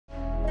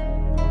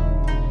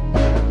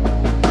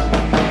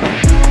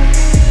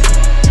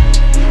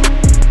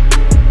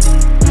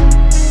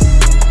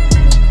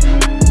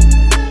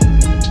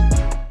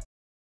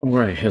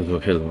Alright,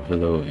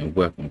 hello, and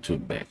welcome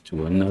back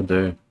to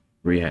another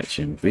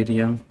reaction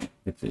video.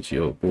 This is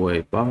your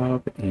boy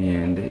Bob,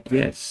 and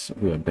yes,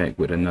 we are back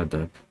with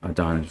another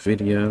Adonis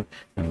video.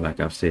 And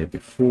like I've said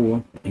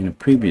before in a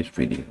previous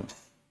video,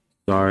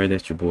 sorry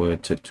that your boy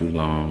took too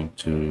long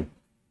to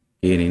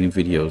get any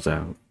videos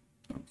out.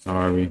 I'm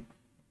sorry.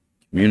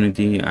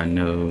 Community, I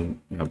know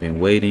y'all been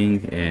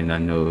waiting, and I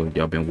know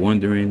y'all been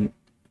wondering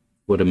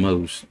for the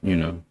most,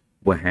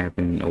 what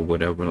happened or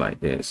whatever like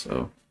that.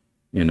 So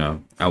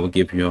I will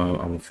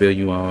fill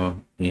you all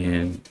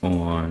in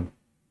on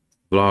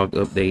vlog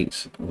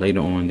updates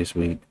later on this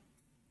week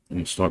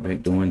and start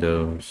back doing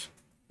those,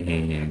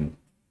 and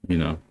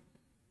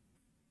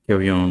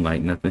carry on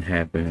like nothing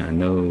happened. I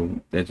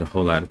know there's a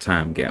whole lot of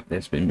time gap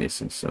that's been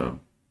missing,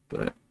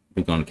 but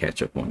we're gonna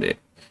catch up on that.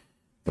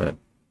 But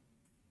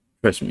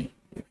trust me,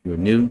 if you're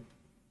new,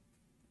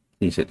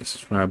 please hit the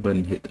subscribe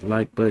button, hit the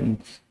like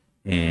button,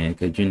 and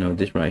because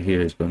this right here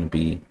is going to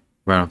be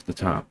right off the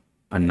top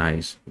a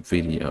nice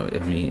video. I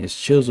mean, it's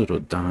Chiseled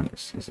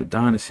Adonis. It's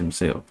Adonis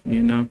himself,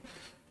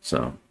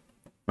 So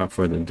without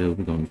further ado,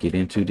 we're going to get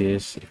into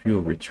this. If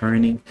you're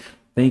returning,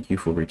 thank you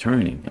for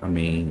returning. I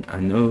mean, I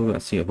know I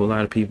see a whole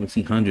lot of people,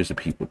 see hundreds of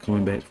people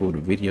coming back for the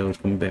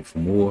videos, coming back for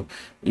more,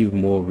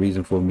 even more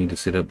reason for me to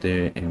sit up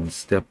there and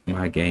step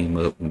my game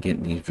up and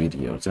get these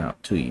videos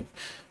out to you.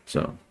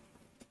 So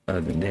other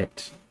than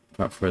that,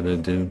 without further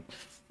ado,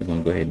 we're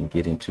going to go ahead and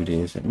get into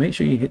this. And make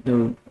sure you hit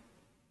those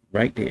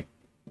right there,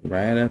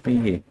 right up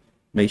in here.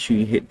 Make sure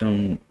you hit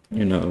them,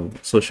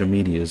 social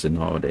medias and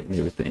all that and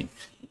everything.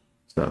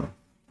 So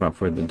without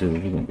further ado, we're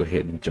going to go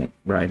ahead and jump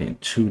right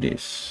into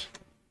this.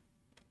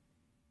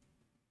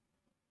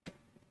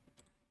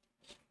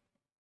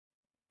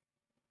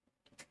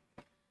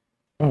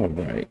 All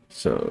right,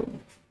 so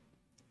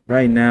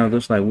right now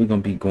looks like we're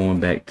going to be going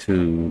back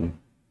to,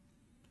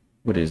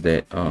 what is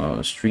that,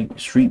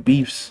 street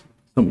beefs,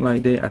 something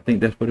like that. I think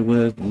that's what it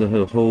was,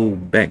 the whole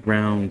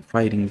background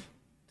fighting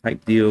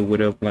type deal,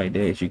 whatever like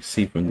that, as you can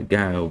see from the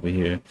guy over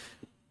here.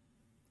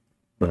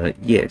 But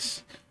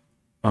yes,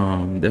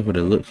 that's what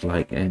it looks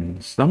like,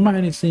 and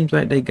somebody seems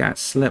like they got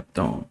slept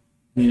on,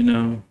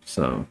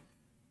 so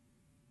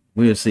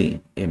we'll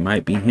see. It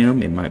might be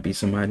him, it might be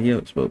somebody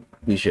else, but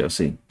we shall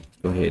see.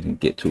 Go ahead and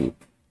get to it.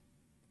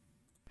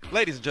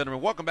 Ladies and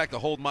gentlemen, welcome back to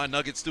Hold My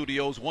Nugget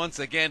Studios once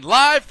again,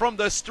 live from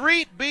the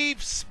Street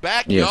Beefs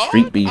backyard. Yeah,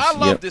 Street Beefs. I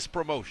love this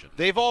promotion.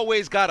 They've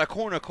always got a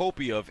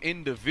cornucopia of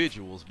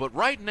individuals, but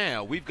right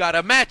now we've got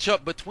a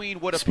matchup between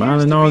what appears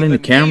Smiling to all be in the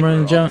the camera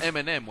and jump.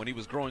 Eminem when he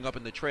was growing up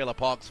in the trailer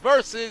parks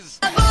versus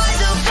Come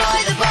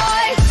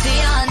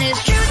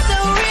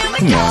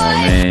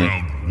on, man.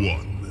 Round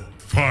one,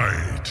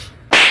 fight.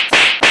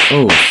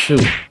 Oh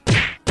shoot.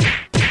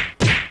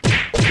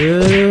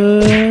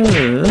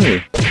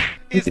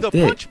 Is the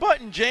punch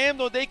button jammed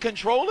on their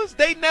controllers?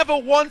 They never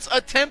once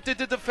attempted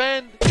to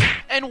defend.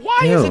 And why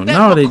is it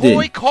that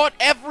McCoy caught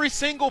every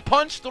single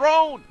punch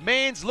thrown?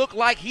 Mans look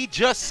like he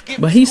just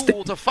skipped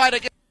school to fight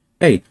against.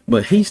 Hey,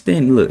 but he's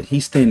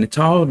standing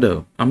tall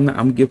though.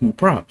 I'm giving him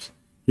props.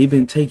 He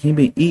been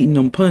eating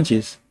them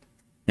punches,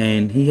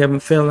 and he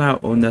haven't fell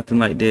out or nothing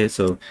like that.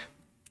 So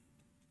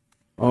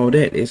all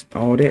that is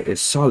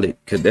solid,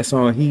 because that's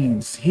all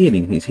he's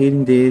hitting. He's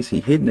hitting this,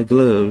 he's hitting the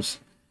gloves.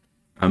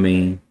 I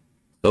mean,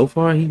 so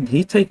far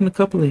he's taking a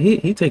couple of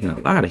hits. He's taking a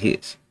lot of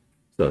hits,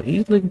 so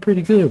he's looking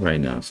pretty good right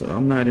now. So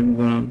I'm not even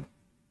gonna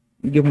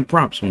give him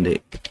props on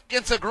that.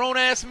 Against a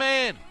grown-ass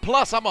man.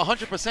 Plus, I'm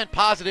 100%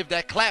 positive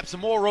that Claps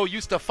Morrow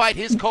used to fight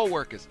his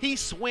co-workers. He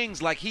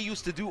swings like he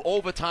used to do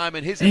overtime,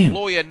 and his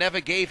employer never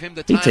gave him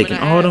the time. He's taking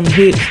all them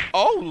hits.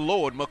 Oh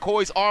Lord,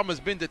 McCoy's arm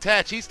has been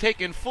detached. He's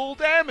taking full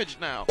damage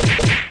now.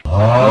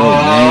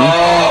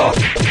 Oh,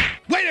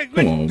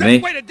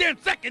 man. Wait a damn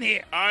second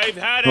here. I've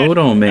had it. Hold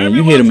on, man.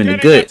 You hit him in the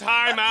gut.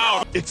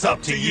 Timeout. It's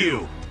up to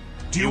you.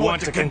 Do you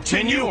want to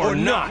continue or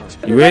not?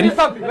 You ready?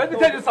 Let me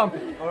tell you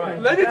something. All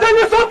right. Let me tell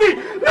you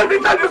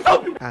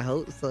something. I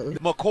hope so.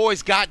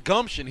 McCoy's got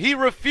gumption. He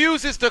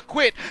refuses to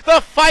quit.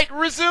 The fight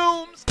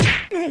resumes.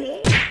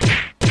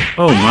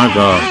 Oh my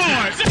God.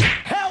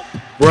 Help.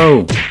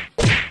 Bro.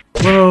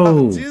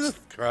 Oh, Jesus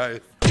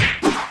Christ.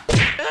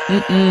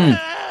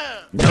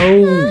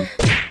 No.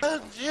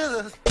 Oh,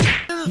 Jesus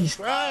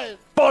Christ.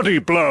 Body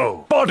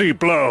blow. Body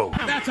blow.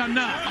 That's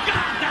enough.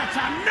 That's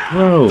enough.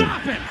 Bro.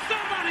 Stop it.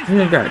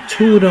 We got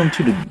two of them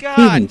to the God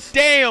kidneys.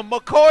 damn,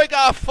 McCoy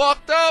got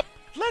fucked up.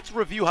 Let's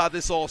review how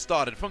this all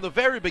started. From the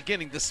very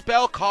beginning, the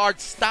spell card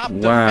stop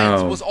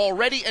defense was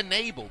already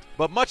enabled.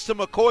 But much to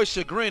McCoy's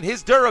chagrin,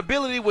 his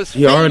durability was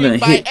failing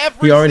by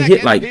every he already second.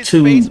 hit like His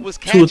two face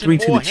or three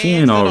to the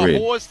chin already. A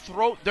whore's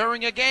throat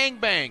during a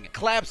gangbang.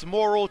 Claps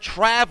Morrow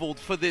traveled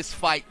for this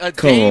fight a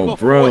day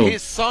before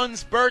his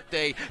son's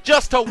birthday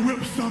just to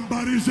whip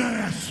somebody's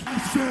ass. I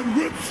said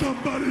whip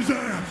somebody's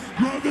ass.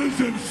 Brothers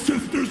and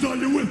sisters, are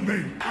you with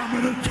me?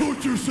 I'm gonna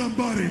torture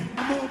somebody.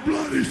 I'm gonna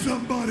bloody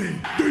somebody.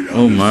 Do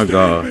you my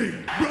God. Me?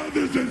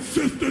 Brothers and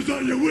sisters,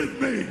 are you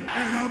with me? And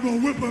I'm gonna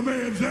whip a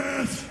man's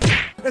ass.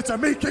 It's a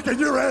me kicking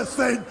your ass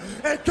thing,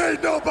 and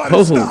can't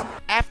nobody stop.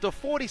 After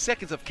 40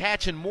 seconds of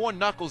catching more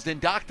knuckles than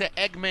Dr.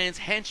 Eggman's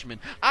henchman,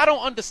 I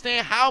don't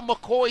understand how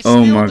McCoy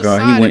still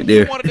decided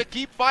he wanted to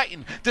keep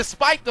fighting,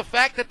 despite the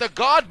fact that the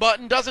guard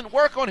button doesn't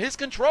work on his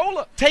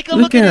controller. Take a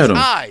look at his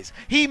eyes.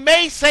 He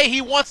may say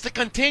he wants to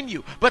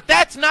continue, but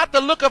that's not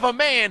the look of a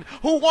man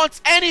who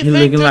wants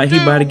anything to do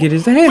he about to get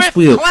his ass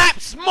with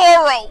Claps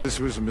Morrow. This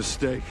was a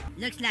mistake.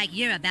 Looks like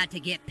you're about to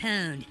get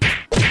pwned.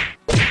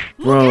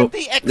 Bro, look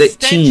at the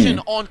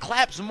extension on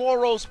Claps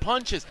Morrow's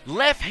punches.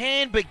 Left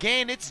hand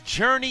began its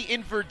journey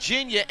in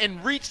Virginia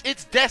and reached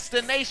its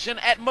destination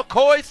at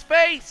McCoy's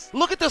face.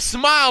 Look at the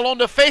smile on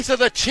the face of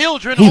the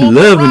children on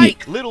the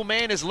right. Little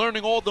man is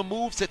learning all the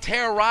moves to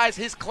terrorize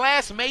his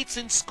classmates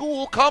in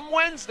school come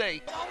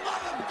Wednesday.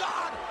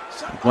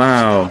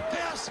 Wow.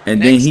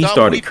 And then he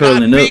started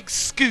curling up. Big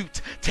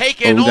Scoot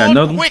taking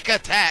on Quick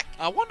Attack.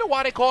 I wonder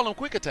why they call him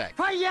Quick Attack.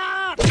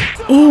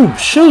 Oh,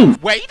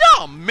 shoot. Wait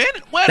a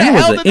minute. Where the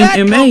hell did that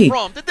come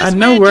from? Did this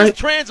man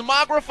just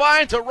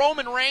transmogrify into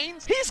Roman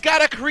Reigns? He's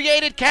got a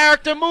created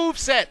character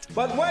moveset.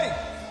 But wait,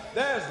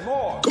 there's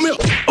more. Come here.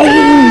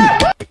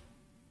 Oh.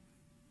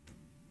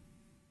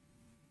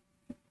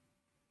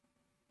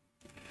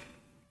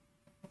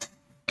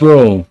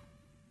 Bro,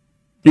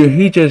 dude,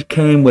 he just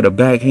came with a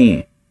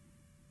backhand.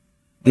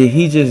 Did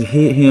he just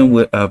hit him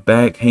with a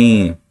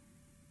backhand?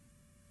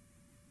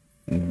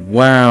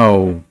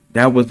 Wow.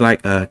 That was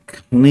like a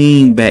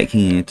clean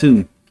backhand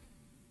too.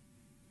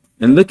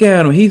 And look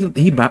at him.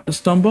 He about to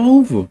stumble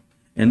over.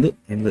 And look,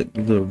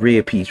 the little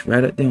red piece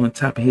right up there on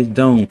top of his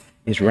dome.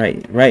 It's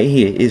right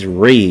here. It's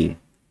red.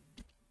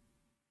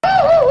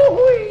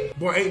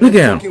 Boy, ain't look no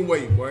at fucking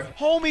way, boy.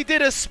 Homie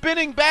did a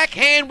spinning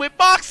backhand with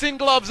boxing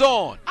gloves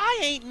on. I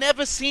ain't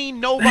never seen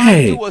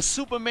nobody do a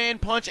Superman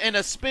punch and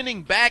a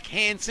spinning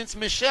backhand since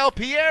Michelle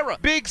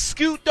Piera. Big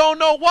Scoot don't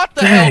know what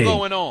the hell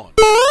going on.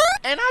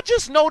 And I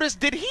just noticed,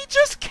 did he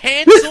just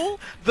cancel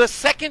the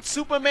second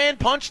Superman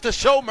punch to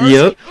show mercy?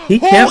 Yep, he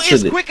canceled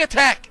it. Who is Quick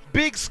Attack?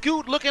 Big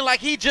Scoot looking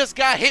like he just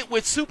got hit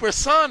with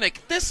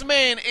supersonic. This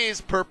man is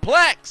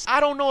perplexed.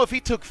 I don't know if he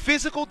took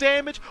physical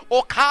damage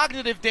or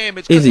cognitive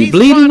damage. Is he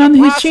bleeding on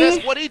his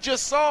chin? What he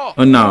just saw.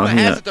 Oh no,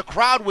 the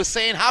crowd was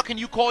saying, "How can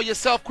you call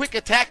yourself Quick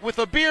Attack with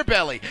a beer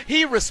belly?"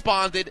 He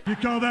responded, "You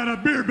call that a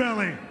beer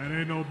belly? That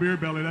ain't no beer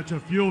belly. That's a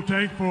fuel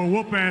tank for a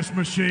whoop-ass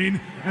machine.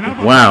 And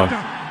I'm about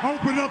to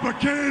open up a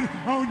can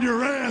on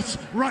your ass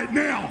right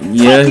now."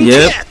 Yeah,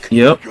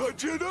 yep.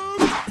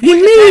 He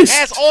missed.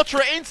 Has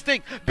Ultra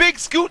Instinct. Big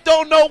Scoot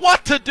don't know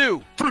what to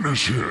do.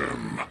 Finish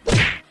him.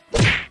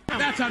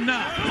 That's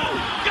enough.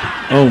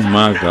 Oh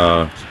my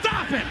God.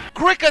 Stop it.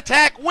 Quick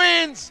Attack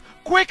wins.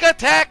 Quick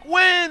Attack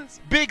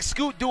wins. Big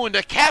Scoot doing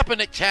the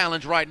Kaepernick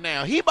challenge right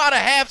now. He about to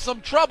have some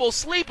trouble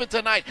sleeping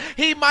tonight.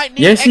 He might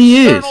need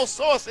external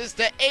sources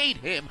to aid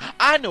him.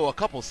 I know a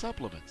couple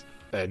supplements.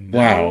 And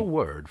now a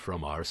word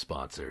from our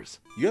sponsors.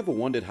 You ever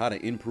wondered how to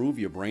improve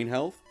your brain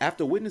health?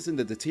 After witnessing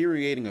the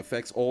deteriorating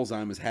effects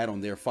Alzheimer's had on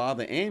their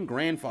father and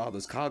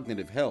grandfather's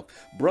cognitive health,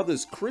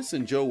 brothers Chris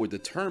and Joe were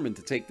determined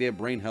to take their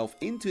brain health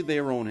into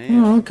their own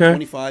hands. Oh, okay.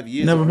 25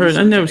 years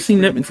I never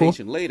seen that before.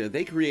 Later,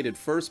 they created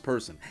First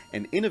Person,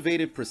 an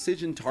innovative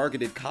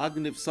precision-targeted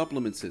cognitive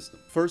supplement system.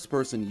 First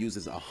Person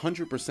uses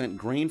 100%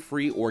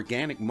 grain-free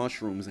organic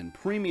mushrooms and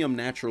premium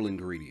natural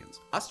ingredients.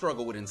 I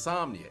struggle with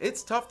insomnia.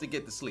 It's tough to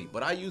get to sleep,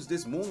 but I use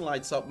this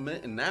Moonlight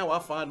supplement, and now I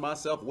find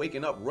myself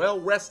waking up well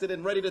rested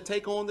and ready to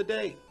take on the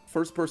day.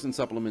 First Person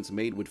supplements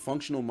made with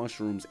functional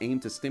mushrooms aim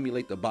to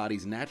stimulate the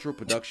body's natural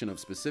production of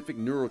specific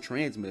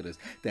neurotransmitters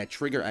that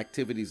trigger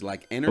activities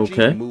like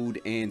energy, mood,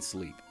 and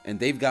sleep. And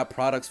they've got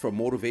products for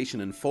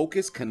motivation and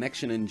focus,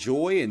 connection and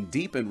joy, and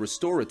deep and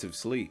restorative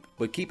sleep.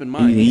 But keep in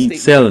mind,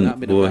 he's selling it,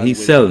 boy.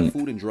 He's selling it.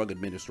 Food and Drug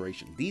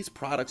Administration. These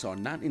products are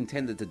not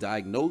intended to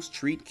diagnose,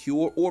 treat,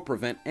 cure, or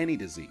prevent any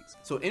disease.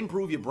 So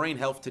improve your brain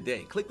health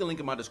today. Click the link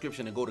in my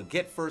description and go to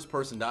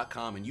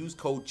getfirstperson.com and use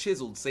code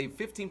Chiseled. Save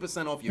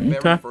 15% off your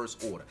very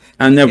first order.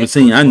 I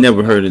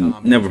never heard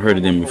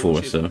of them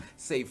before, so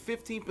save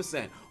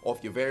 15%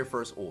 off your very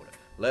first order.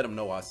 Let them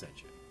know I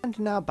sent you. And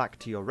now back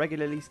to your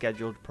regularly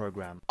scheduled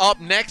program. Up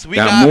next, we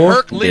got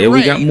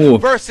Hercules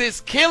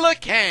versus Killer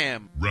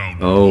Cam.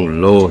 Oh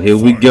Lord, here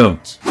we go.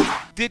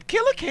 Did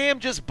Killer Cam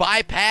just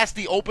bypass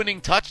the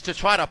opening touch to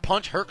try to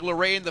punch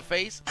Hercules in the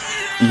face?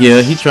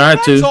 Yeah, he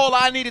tried to. That's all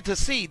I needed to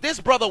see. This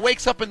brother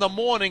wakes up in the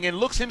morning and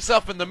looks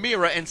himself in the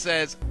mirror and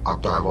says, "I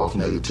thrive off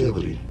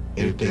negativity.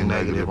 Anything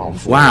negative, I'm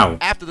for." Wow.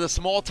 After the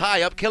small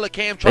tie-up, Killer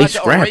Cam tried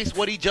to erase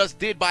what he just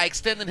did by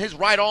extending his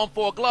right arm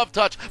for a glove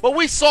touch. But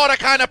we saw the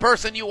kind of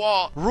person you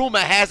are. Rumor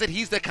has it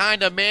he's the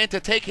kind of man to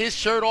take his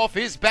shirt off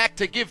his back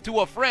to give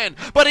to a friend.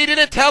 But he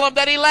didn't tell him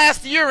that he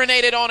last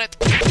urinated on it.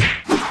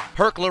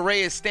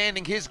 Hercules is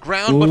standing his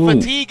ground, but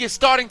fatigue is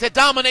starting to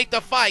dominate the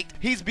fight.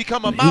 He's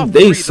become a mouth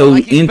breather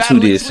like he's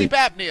battling sleep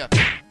apnea.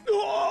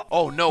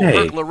 Oh no,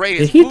 Hercules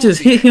is he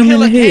just hit him in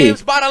the head. Killer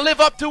Cam's about to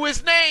live up to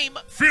his name.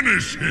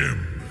 Finish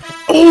him.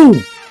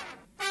 Oh!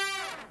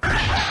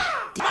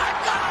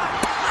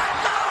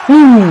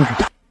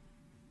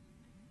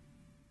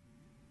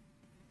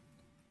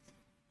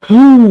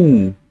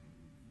 Who?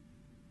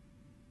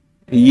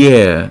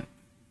 Yeah.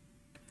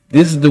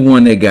 This is the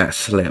one that got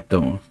slapped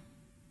on.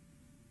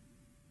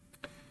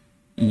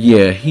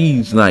 Yeah,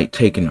 he's like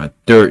taking a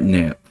dirt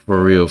nap.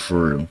 For real,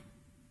 for real.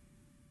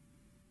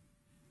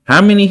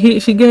 How many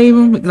hits he gave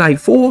him? Like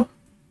 4?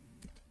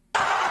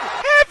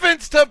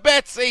 Heavens to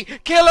Betsy!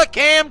 Killer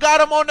Cam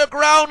got him on the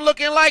ground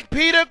looking like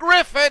Peter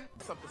Griffin.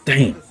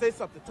 Damn.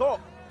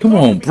 Come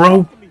on,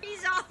 bro.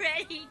 He's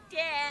already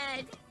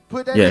dead.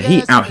 Yeah,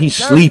 he out. He's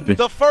sleeping.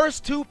 The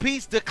first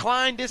 2-piece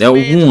declined this that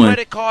man's one.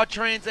 credit card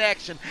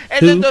transaction. And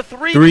 2, then the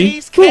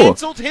 3-piece 4.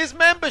 canceled his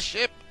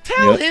membership.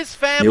 Tell his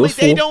family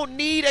they 4. don't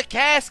need a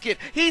casket.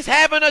 He's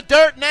having a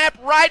dirt nap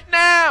right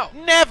now.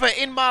 Never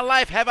in my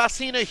life have I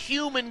seen a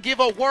human give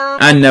a worm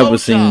I a never blowjob.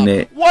 seen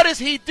that. What is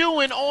he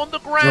doing on the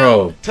ground?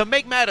 Bro. To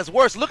make matters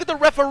worse, look at the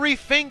referee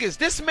fingers.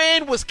 This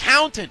man was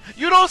counting.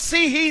 You don't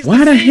see he's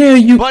Why the hell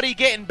you? Buddy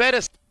getting better.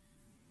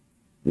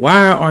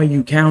 Why are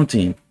you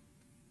counting?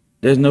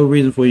 There's no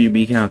reason for you to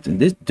be counting.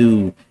 This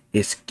dude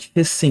is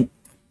kissing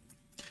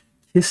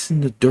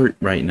the dirt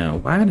right now.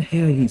 Why the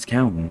hell he's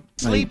counting?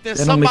 Sleep than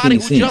that don't make somebody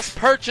any who sense. just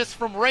purchased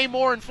from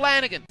Raymore and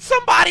Flanagan.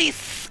 Somebody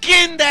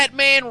skin that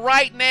man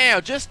right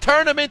now. Just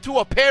turn him into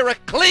a pair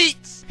of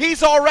cleats.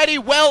 He's already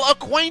well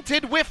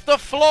acquainted with the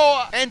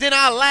floor. And in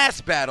our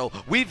last battle,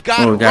 we've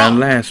got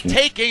Repp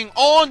taking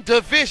on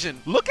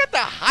Division. Look at the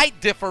height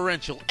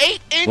differential. 8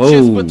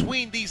 inches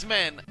between these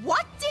men.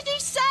 What did he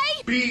say?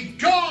 Be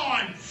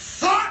gone,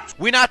 fuck!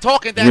 We're not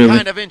talking that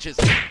kind of inches.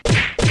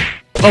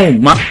 Oh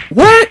my,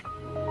 what?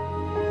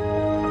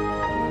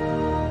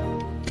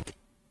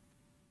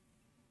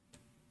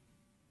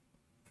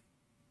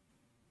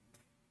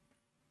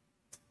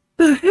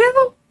 The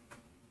hell?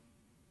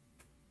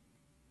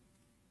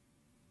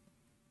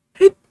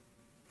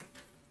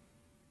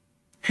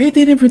 He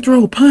didn't even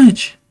throw a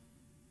punch.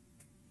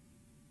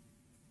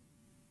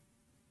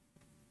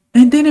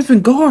 And didn't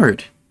even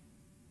guard.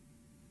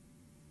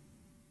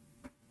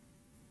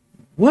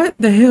 What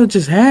the hell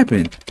just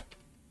happened?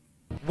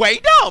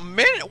 Wait a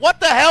minute. What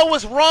the hell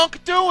was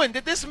Ronk doing?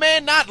 Did this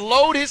man not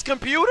load his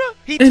computer?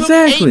 He took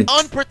Exactly. 8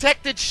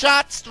 unprotected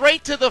shots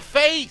straight to the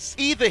face.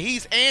 Either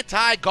he's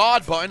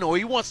anti-guard button or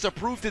he wants to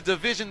prove to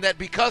Division that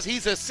because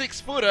he's a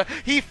 6-footer,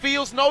 he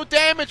feels no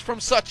damage from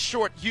such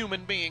short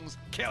human beings.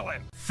 Kill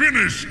him.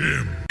 Finish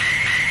him.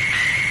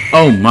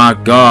 Oh my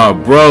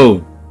God,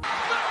 bro.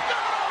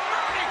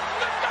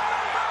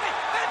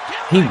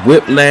 He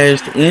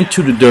whiplashed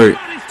into the dirt.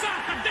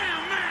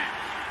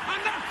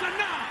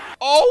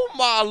 Oh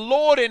my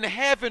Lord in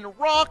heaven,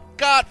 Ronk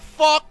got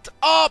fucked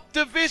up.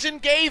 Division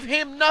gave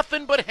him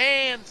nothing but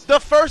hands. The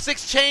first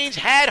exchange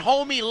had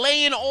homie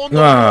laying on the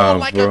floor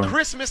like a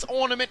Christmas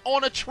ornament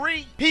on a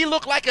tree. He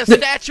looked like a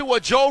statue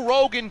of Joe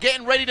Rogan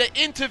getting ready to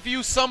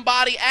interview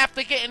somebody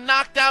after getting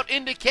knocked out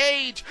in the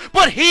cage.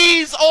 But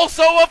he's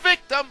also a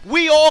victim.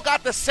 We all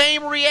got the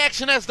same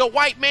reaction as the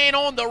white man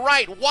on the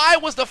right. Why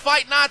was the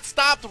fight not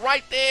stopped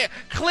right there?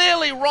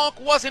 Clearly Ronk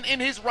wasn't in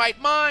his right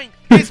mind.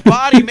 His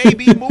body may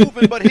be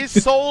moving, but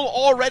his soul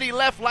already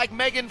left like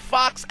Megan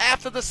Fox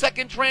after the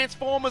second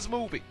Transformers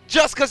movie.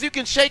 Just because you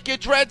can shake your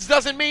dreads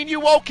doesn't mean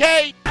you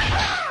okay.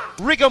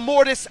 Rigor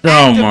mortis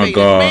activated. My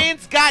God.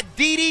 Man's got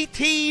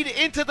DDT'd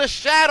into the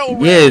shadow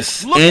realm.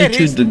 Yes, look at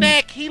his the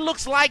neck. He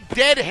looks like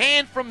Dead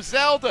Hand from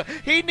Zelda.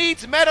 He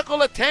needs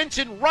medical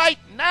attention right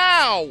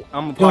now.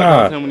 I'm gonna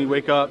apologize to him when he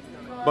wake up.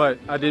 But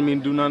I didn't mean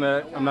to do none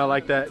of that. I'm not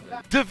like that.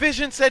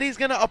 Division said he's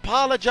going to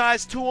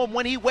apologize to him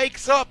when he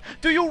wakes up.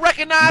 Do you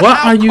recognize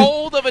how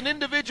cold of an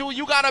individual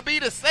you got to be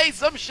to say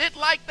some shit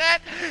like that?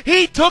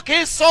 He took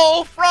his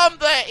soul from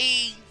the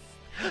east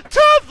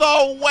to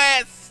the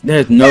west.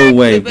 There's no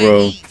way,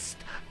 bro. East,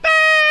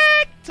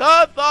 back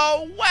to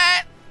the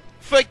west.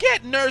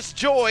 Forget Nurse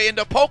Joy in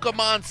the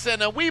Pokemon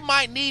Center. We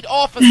might need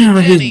Officer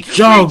Jenny. His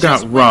jaw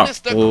got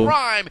rocked, the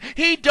crime.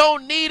 He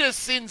don't need a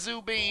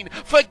Sinzu Bean.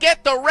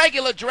 Forget the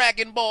regular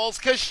Dragon Balls,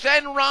 cause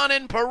Shenron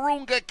and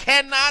Purunga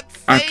cannot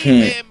save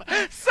him.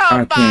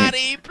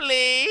 Somebody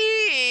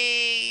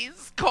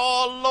please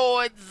call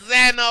Lord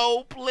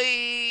Zeno,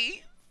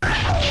 please.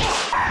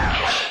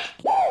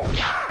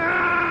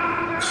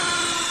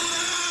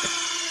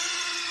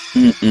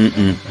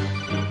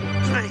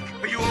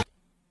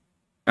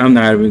 I'm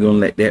not even gonna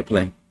let that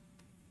play.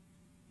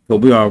 But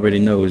we already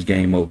know it's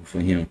game over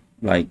for him.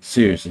 Like,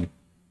 seriously.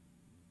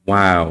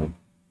 Wow.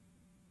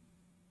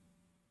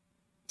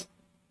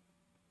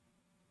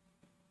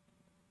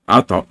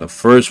 I thought the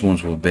first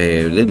ones were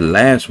bad. The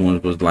last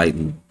ones was like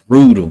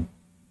brutal.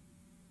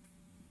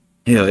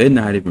 Hell, it's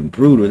not even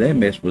brutal. That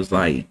mess was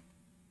like,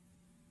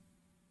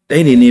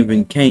 they didn't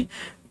even did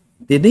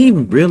they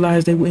even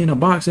realize they were in a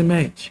boxing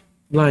match?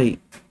 Like,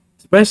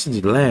 especially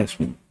the last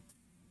one.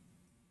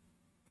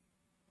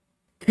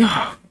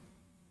 God.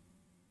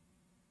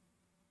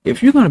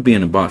 If you're gonna be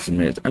in a boxing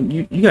match,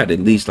 you got to at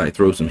least like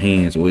throw some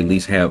hands, or at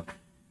least have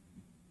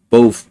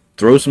both.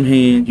 Throw some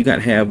hands. You got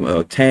to have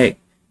attack.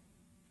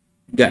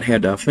 You got to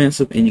have the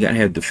offensive, and you got to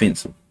have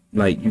defensive.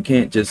 Like, you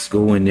can't just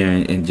go in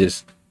there and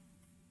just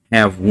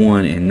have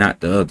one and not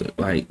the other.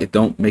 Like, it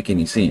don't make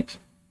any sense.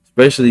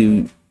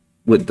 especially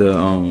with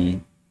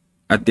the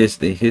I guess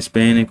the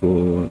Hispanic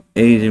or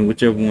Asian,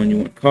 whichever one you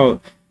want to call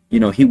it. You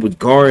know, he was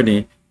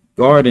guarding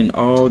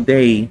all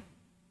day,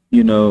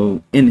 you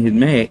know, in his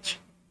match.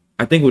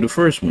 I think with the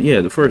first one,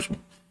 yeah, the first one.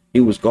 He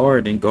was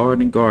guarding,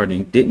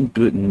 didn't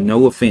do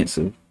no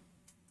offensive,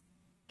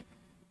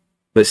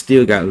 but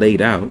still got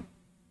laid out.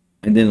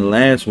 And then the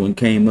last one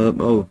came up,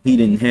 oh, he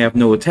didn't have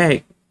no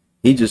attack.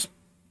 He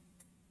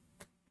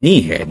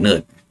ain't had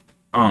nothing.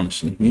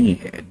 Honestly, he ain't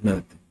had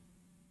nothing.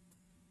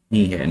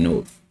 He ain't had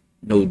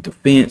no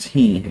defense.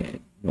 He ain't had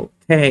no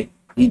attack.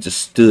 He just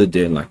stood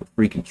there like a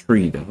freaking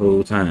tree the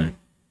whole time.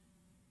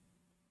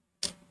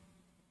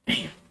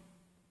 Damn.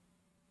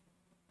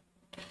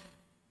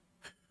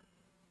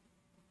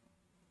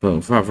 But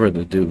without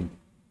further ado,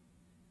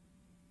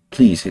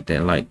 please hit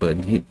that like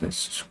button, hit the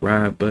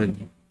subscribe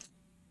button.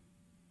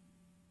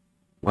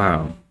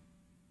 Wow.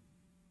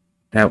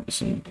 That was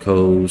some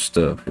cold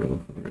stuff,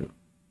 yo, for real.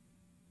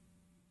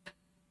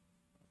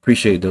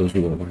 Appreciate those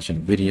who are watching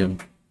the video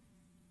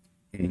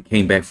and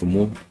came back for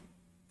more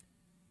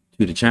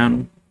to the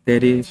channel,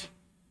 that is.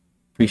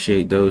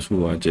 Appreciate those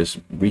who are just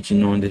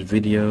reaching on this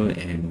video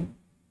and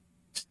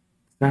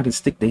try to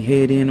stick their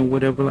head in or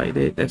whatever like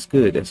that. That's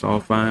good. That's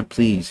all fine.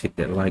 Please hit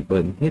that like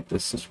button, hit the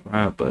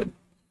subscribe button,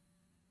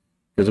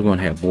 because we're going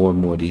to have more and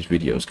more of these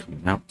videos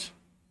coming out.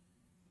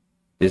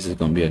 This is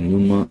going to be a new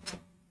month,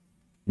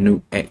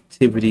 new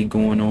activity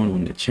going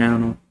on the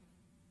channel.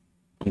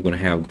 I'm going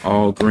to have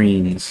all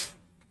greens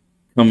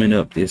coming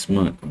up this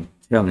month. I'm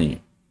telling you,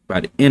 by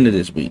the end of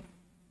this week,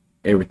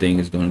 everything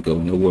is going to go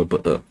nowhere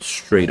but up,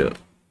 straight up.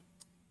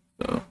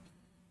 So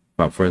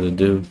without further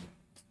ado,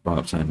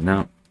 Bob signing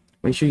out.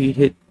 Make sure you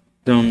hit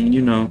them,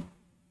 you know,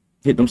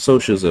 hit them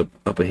socials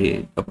up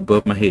ahead, up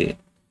above my head.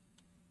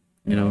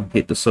 You know,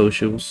 hit the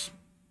socials,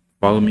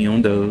 follow me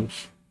on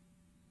those,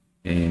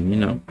 and you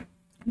know,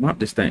 I'm out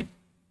this thing.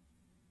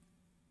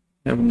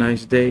 Have a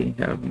nice day,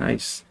 have a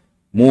nice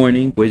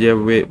morning,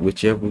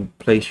 whichever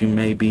place you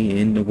may be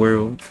in the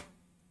world.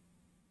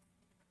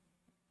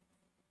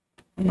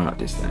 I'm out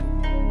this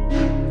thing.